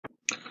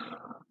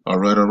All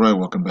right.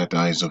 Welcome back to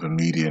Eyes of the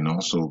Media and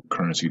also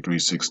Currency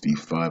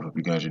 365. Hope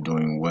you guys are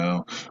doing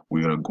well.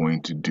 We are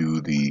going to do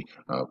the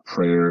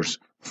prayers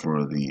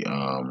for the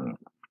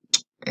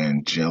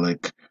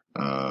angelic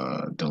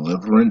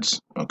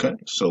deliverance. Okay,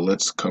 so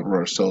let's cover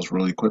ourselves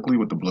really quickly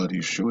with the blood of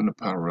Yeshua and the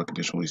power of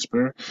the Holy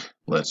Spirit.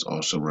 Let's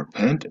also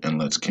repent and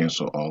let's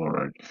cancel all of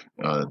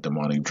our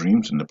demonic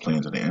dreams and the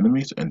plans of the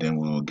enemies, and then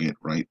we'll get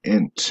right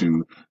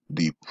into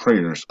the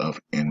prayers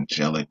of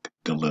angelic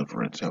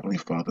deliverance. Heavenly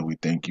Father, we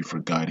thank you for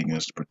guiding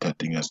us,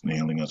 protecting us, and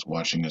healing us,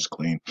 washing us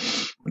clean.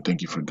 We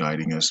thank you for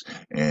guiding us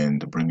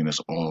and bringing us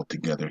all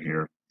together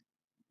here.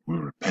 We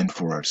repent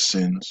for our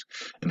sins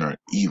and our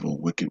evil,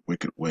 wicked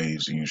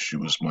ways in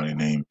Yeshua's mighty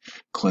name.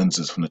 Cleanse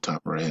us from the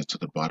top of our heads to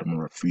the bottom of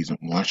our feet and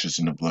wash us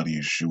in the blood of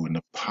Yeshua and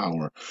the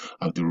power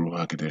of the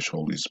Ruach HaKodesh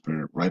Holy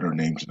Spirit. Write our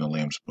names in the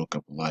Lamb's Book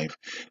of Life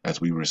as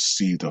we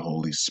receive the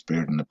Holy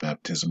Spirit and the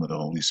baptism of the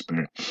Holy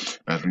Spirit,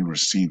 as we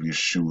receive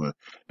Yeshua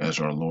as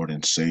our Lord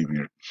and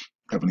Savior.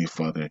 Heavenly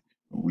Father,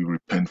 we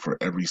repent for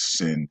every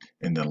sin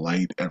in the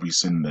light, every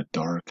sin in the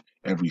dark,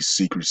 every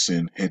secret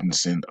sin, hidden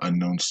sin,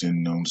 unknown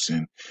sin, known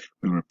sin.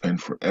 We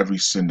repent for every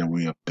sin that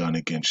we have done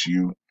against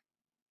you,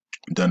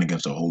 done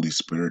against the Holy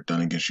Spirit,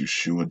 done against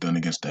Yeshua, done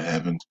against the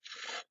heavens,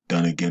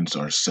 done against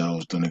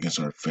ourselves, done against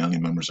our family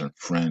members, our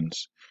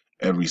friends.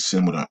 Every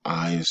sin with our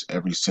eyes,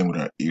 every sin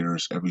with our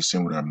ears, every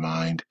sin with our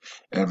mind,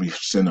 every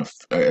sin of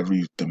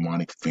every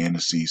demonic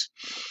fantasies,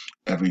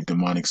 every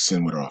demonic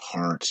sin with our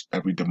hearts,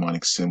 every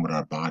demonic sin with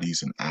our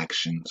bodies and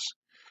actions,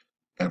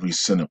 every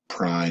sin of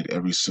pride,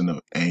 every sin of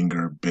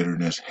anger,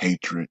 bitterness,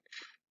 hatred,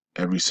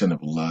 every sin of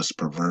lust,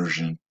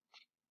 perversion,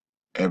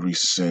 every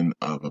sin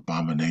of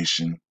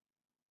abomination,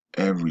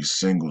 every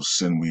single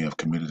sin we have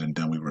committed and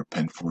done, we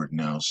repent for it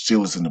now.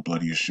 Seal us in the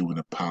blood of Yeshua and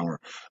the power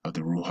of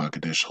the Ruach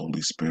HaKodesh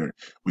Holy Spirit.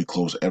 We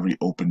close every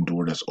open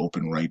door that's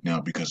open right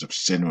now because of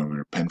sin, and we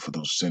repent for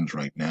those sins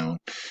right now.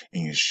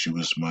 In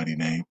Yeshua's mighty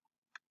name,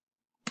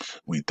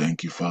 we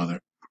thank you, Father.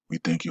 We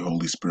thank you,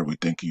 Holy Spirit. We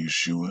thank you,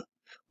 Yeshua.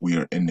 We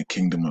are in the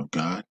kingdom of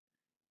God.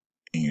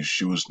 In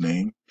Yeshua's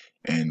name,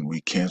 and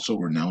we cancel,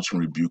 renounce, and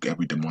rebuke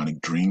every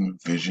demonic dream,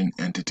 vision,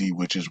 entity,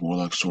 witches,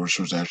 warlocks,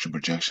 sorcerers, astral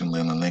projection,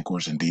 leyline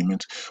lancors, and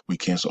demons. We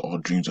cancel all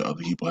dreams that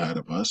other people had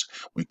of us.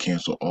 We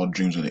cancel all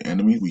dreams of the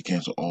enemy. We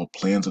cancel all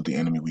plans of the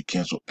enemy. We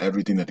cancel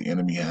everything that the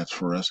enemy has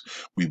for us.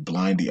 We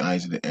blind the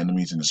eyes of the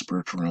enemies in the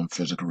spiritual realm,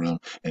 physical realm,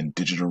 and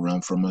digital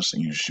realm from us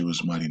in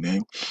Yeshua's mighty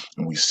name.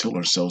 And we seal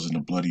ourselves in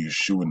the blood of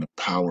Yeshua and the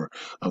power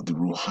of the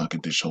Ruach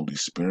HaKodesh Holy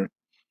Spirit.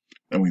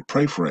 And we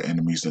pray for our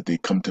enemies that they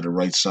come to the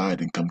right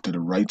side and come to the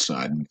right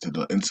side and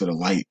into the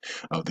light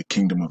of the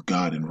kingdom of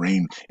God and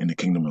reign in the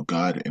kingdom of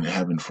God in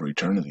heaven for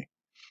eternity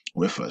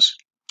with us,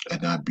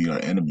 and not be our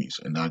enemies,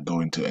 and not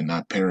go into and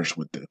not perish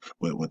with the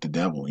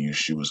devil in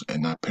Yeshua's,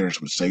 and not perish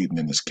with Satan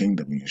in his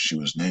kingdom in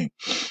Yeshua's name.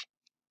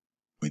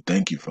 We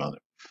thank you, Father,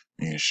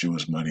 in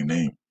Yeshua's mighty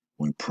name.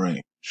 We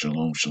pray.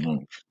 Shalom,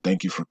 shalom.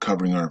 Thank you for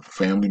covering our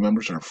family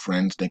members, our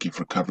friends. Thank you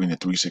for covering the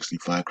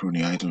 365 crew and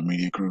the Eyes of the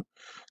Media crew.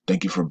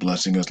 Thank you for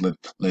blessing us.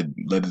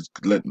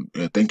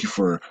 Thank you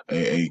for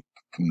a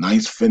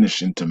nice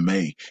finish into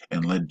May,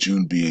 and let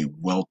June be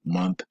a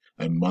month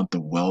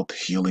of wealth,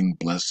 healing,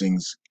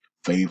 blessings,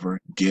 favor,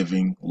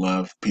 giving,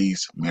 love,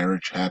 peace,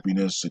 marriage,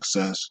 happiness,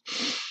 success.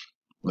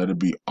 Let it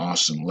be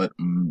awesome. Let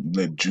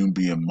June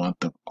be a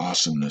month of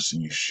awesomeness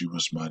in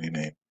Yeshua's mighty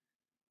name.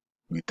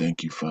 We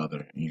thank you,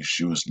 Father. In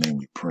Yeshua's name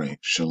we pray.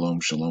 Shalom,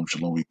 shalom,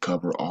 shalom. We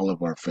cover all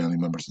of our family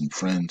members and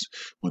friends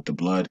with the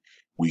blood.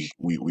 We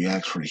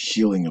ask for the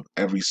healing of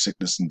every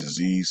sickness and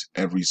disease,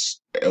 every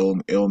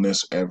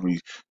illness, every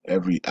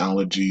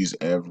allergies,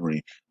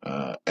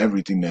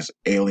 everything that's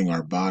ailing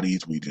our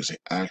bodies. We just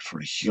ask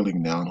for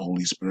healing now. And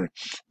Holy Spirit,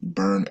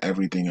 burn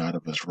everything out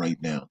of us right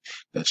now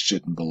that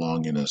shouldn't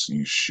belong in us.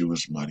 In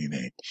Yeshua's mighty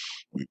name,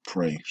 we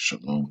pray.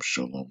 Shalom,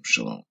 shalom,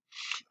 shalom.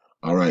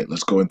 All right,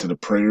 let's go into the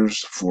prayers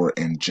for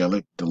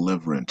angelic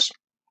deliverance.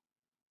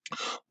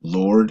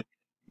 Lord,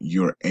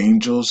 your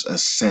angels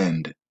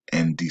ascend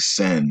and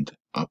descend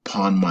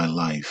upon my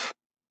life,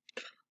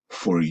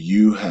 for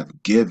you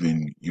have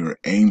given your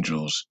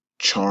angels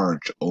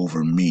charge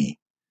over me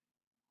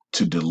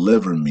to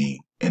deliver me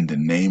in the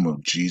name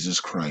of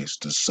Jesus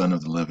Christ, the Son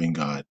of the living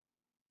God.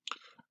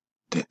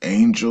 The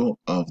angel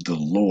of the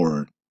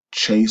Lord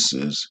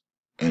chases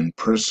and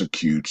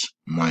persecutes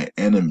my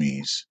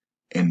enemies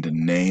in the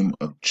name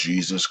of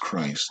Jesus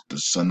Christ, the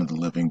Son of the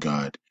living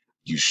God,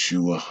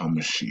 Yeshua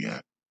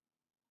HaMashiach.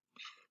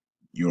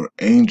 Your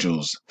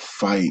angels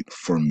fight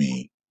for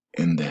me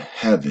in the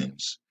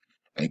heavens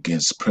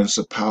against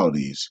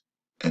principalities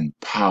and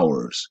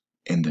powers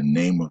in the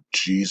name of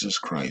Jesus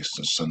Christ,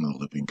 the Son of the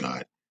living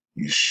God,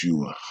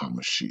 Yeshua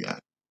HaMashiach.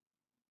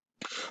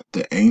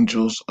 The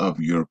angels of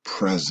your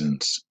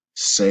presence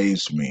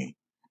saves me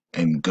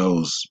and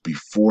goes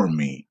before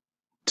me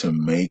to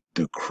make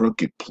the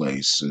crooked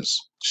places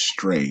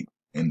straight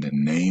in the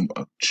name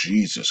of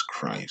Jesus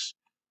Christ,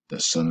 the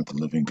Son of the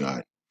living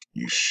God,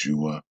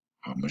 Yeshua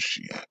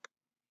HaMashiach.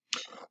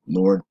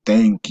 Lord,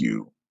 thank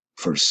you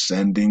for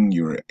sending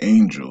your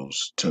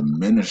angels to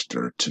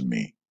minister to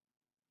me.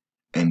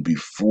 and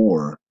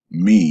before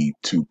me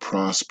to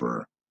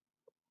prosper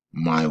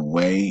my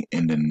way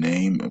in the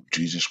name of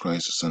Jesus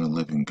Christ, the Son of the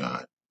living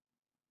God,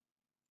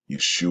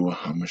 Yeshua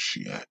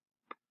HaMashiach.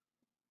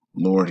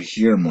 Lord,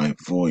 hear my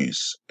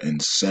voice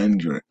and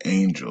send your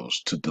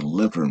angels to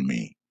deliver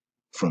me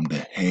from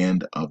the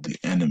hand of the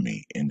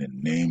enemy in the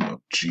name of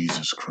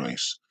Jesus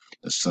Christ,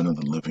 the Son of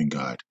the living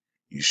God,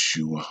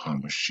 Yeshua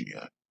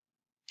HaMashiach.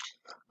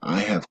 I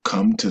have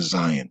come to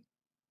Zion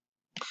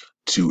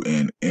to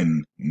an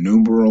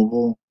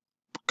innumerable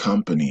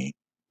company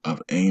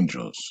of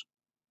angels.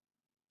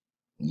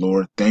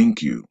 Lord,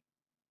 thank you.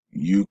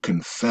 You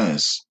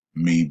confess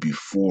me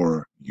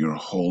before your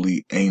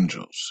holy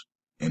angels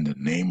in the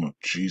name of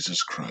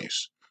Jesus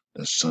Christ,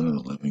 the Son of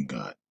the living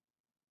God,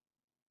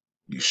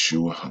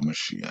 Yeshua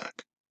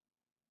HaMashiach.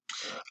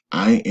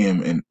 I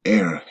am an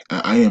heir.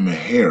 I am a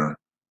heir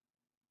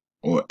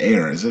or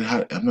heir. Is it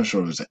how? I'm not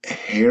sure if it's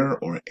a heir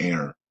or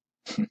heir.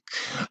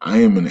 I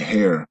am an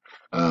heir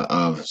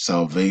of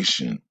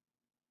salvation.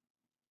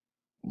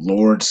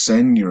 Lord,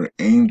 send your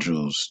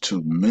angels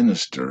to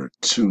minister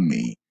to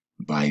me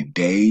by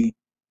day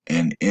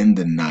and in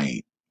the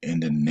night, in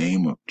the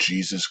name of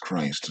Jesus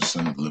Christ, the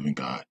Son of the living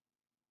God.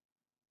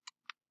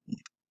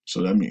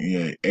 So that means,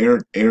 yeah, heir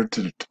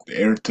to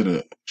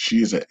the.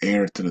 She is an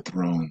heir to the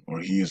throne, or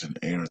he is an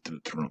heir to the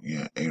throne.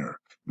 Yeah, heir.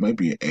 Might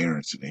be an heir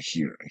instead of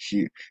here,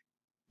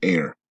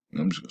 heir.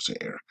 I'm just gonna say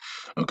heir.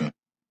 Okay,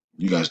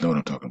 you guys know what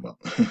I'm talking about.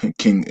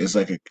 King. It's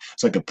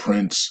like a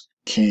prince,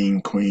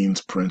 king,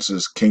 queens,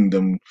 princess,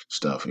 kingdom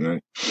stuff.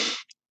 Right?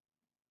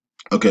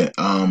 Okay.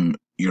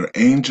 You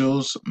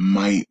angels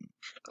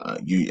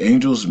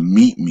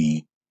meet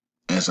me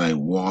as I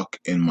walk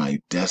in my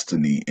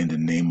destiny in the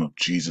name of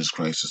Jesus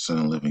Christ, the Son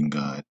of the living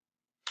God.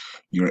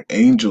 Your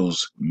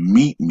angels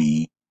meet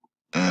me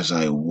as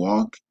I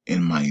walk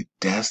in my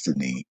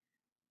destiny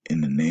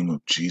in the name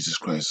of Jesus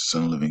Christ, the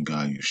Son of the living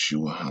God,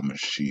 Yeshua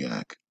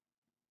HaMashiach.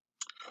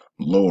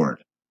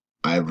 Lord,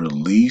 I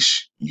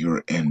release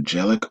your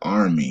angelic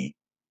army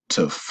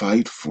to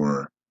fight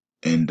for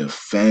and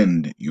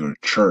defend your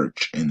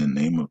church in the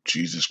name of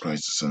Jesus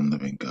Christ, the Son of the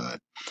living God.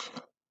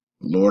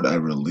 Lord, I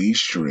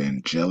release your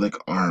angelic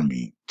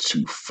army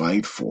to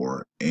fight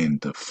for and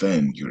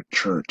defend your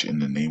church in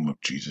the name of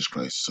Jesus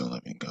Christ, the Son of the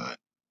living God.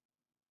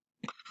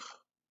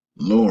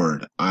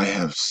 Lord, I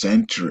have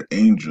sent your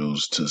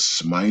angels to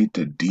smite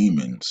the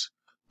demons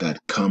that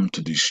come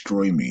to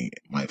destroy me,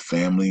 my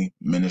family,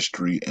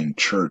 ministry, and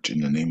church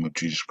in the name of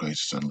Jesus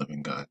Christ, the Son of the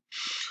living God.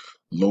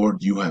 Lord,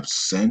 you have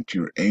sent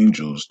your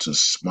angels to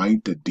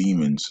smite the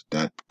demons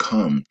that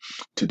come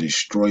to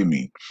destroy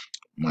me,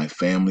 my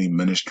family,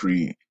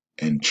 ministry,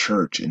 and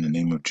church in the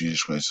name of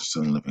Jesus Christ, the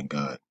Son of the living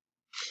God.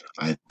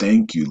 I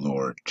thank you,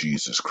 Lord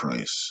Jesus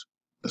Christ,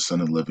 the Son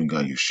of the living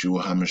God,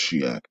 Yeshua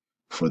HaMashiach,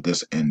 for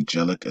this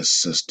angelic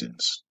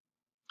assistance.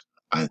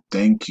 I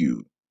thank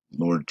you,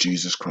 Lord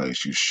Jesus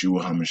Christ,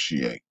 Yeshua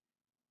HaMashiach,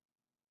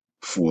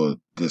 for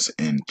this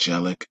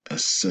angelic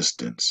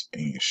assistance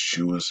in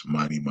Yeshua's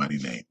mighty, mighty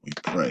name. We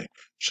pray.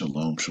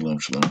 Shalom, shalom,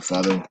 shalom.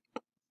 Father,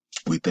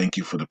 we thank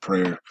you for the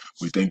prayer.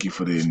 We thank you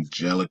for the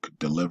angelic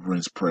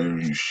deliverance prayer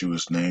in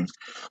Yeshua's name.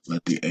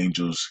 Let the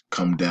angels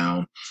come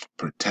down,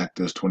 protect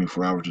us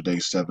 24 hours a day,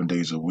 7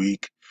 days a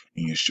week.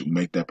 And you should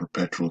make that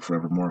perpetual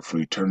forevermore for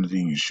eternity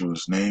in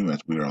Yeshua's name as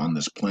we are on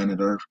this planet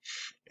Earth.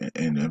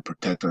 And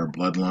protect our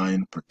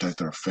bloodline,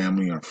 protect our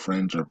family, our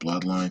friends, our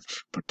bloodline,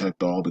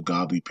 protect all the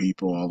godly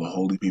people, all the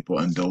holy people,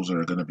 and those that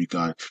are going to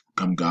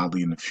become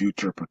godly in the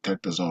future.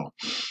 Protect us all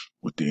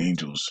with the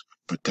angels.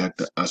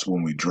 Protect us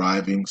when we're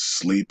driving,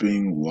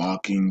 sleeping,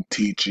 walking,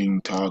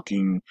 teaching,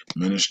 talking,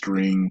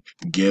 ministering,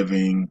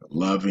 giving,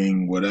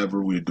 loving,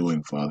 whatever we're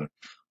doing, Father.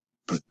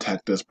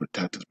 Protect us,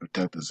 protect us,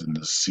 protect us in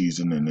this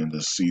season and in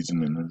this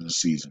season and in this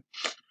season.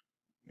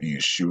 In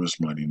Yeshua's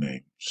mighty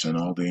name. Send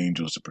all the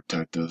angels to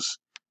protect us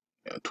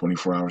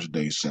 24 hours a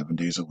day, 7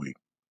 days a week.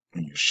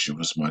 In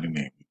Yeshua's mighty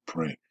name, we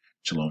pray.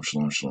 Shalom,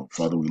 shalom, shalom.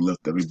 Father, we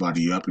lift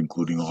everybody up,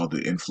 including all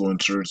the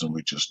influencers, and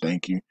we just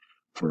thank you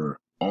for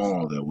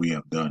all that we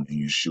have done in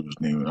Yeshua's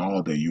name and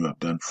all that you have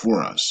done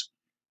for us.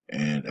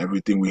 And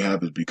everything we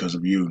have is because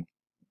of you.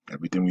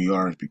 Everything we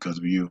are is because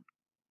of you.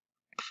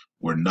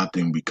 We're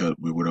nothing because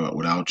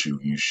without you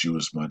in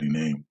Yeshua's mighty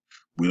name.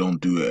 We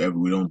don't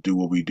do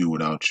what we do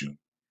without you.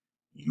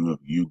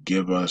 You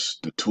give us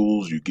the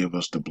tools, you give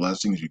us the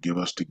blessings, you give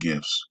us the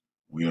gifts.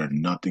 We are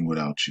nothing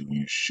without you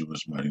in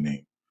Yeshua's mighty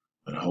name.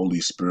 And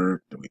Holy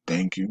Spirit, we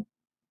thank you.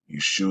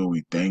 Yeshua,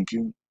 we thank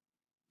you.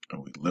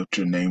 And we lift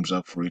your names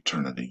up for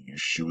eternity in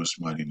Yeshua's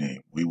mighty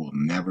name. We will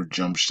never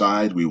jump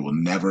side. We will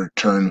never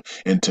turn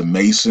into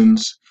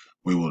Masons.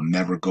 We will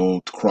never go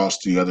across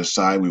the other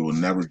side. We will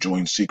never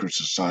join secret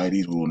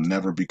societies. We will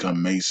never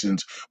become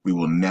Masons. We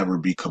will never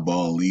be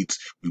Cabal elites.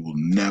 We will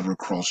never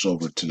cross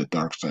over to the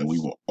dark side. We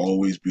will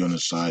always be on the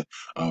side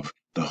of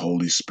the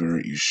Holy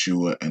Spirit,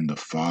 Yeshua, and the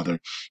Father,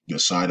 the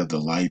side of the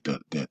light,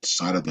 the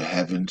side of the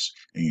heavens,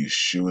 in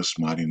Yeshua's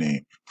mighty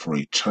name. For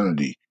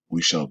eternity,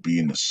 we shall be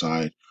in the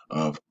side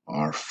of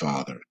our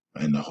Father.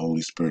 and the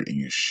Holy Spirit in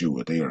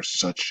Yeshua. They are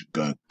such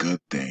a good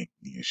thing.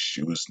 In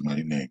Yeshua's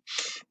mighty name.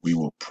 We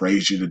will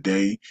praise you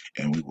today,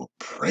 and we will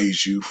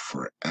praise you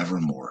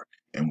forevermore.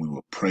 And we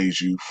will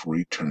praise you for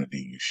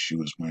eternity. In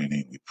Yeshua's mighty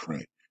name we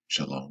pray.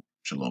 Shalom,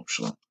 shalom,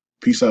 shalom.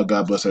 Peace out.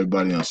 God bless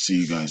everybody. And I'll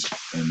see you guys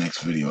in the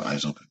next video.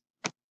 Eyes open.